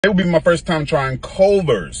It will be my first time trying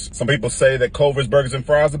Culver's. Some people say that Culver's burgers and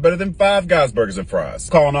fries are better than Five Guys burgers and fries.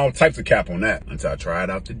 Calling all types of cap on that until I try it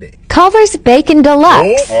out today. Culver's Bacon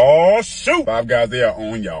Deluxe. Oh shoot! Five Guys, they are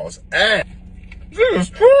on y'all's ass. Jesus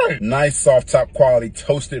Christ. Nice, soft, top quality,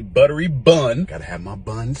 toasted, buttery bun. Gotta have my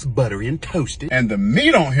buns buttery and toasted. And the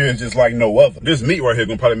meat on here is just like no other. This meat right here is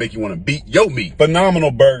gonna probably make you want to beat your meat.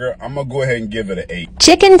 Phenomenal burger. I'm gonna go ahead and give it an 8.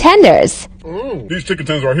 Chicken tenders. These chicken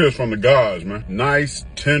tenders right here is from the guys, man. Nice,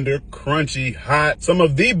 tender, crunchy, hot. Some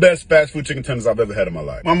of the best fast food chicken tenders I've ever had in my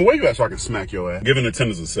life. Mama, where you at so I can smack your ass? Giving the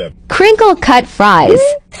tenders a 7. Crinkle cut fries.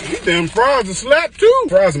 These damn fries are slap too.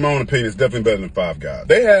 Fries, in my own opinion, is definitely better than Five Guys.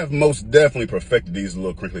 They have most definitely perfected these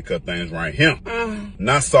little crinkly cut things right here.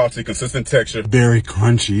 Not salty, consistent texture, very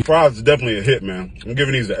crunchy. Fries is definitely a hit, man. I'm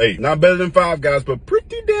giving these an 8. Not better than Five Guys, but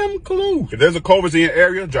pretty damn close. If there's a Culver's in your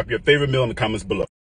area, drop your favorite meal in the comments below.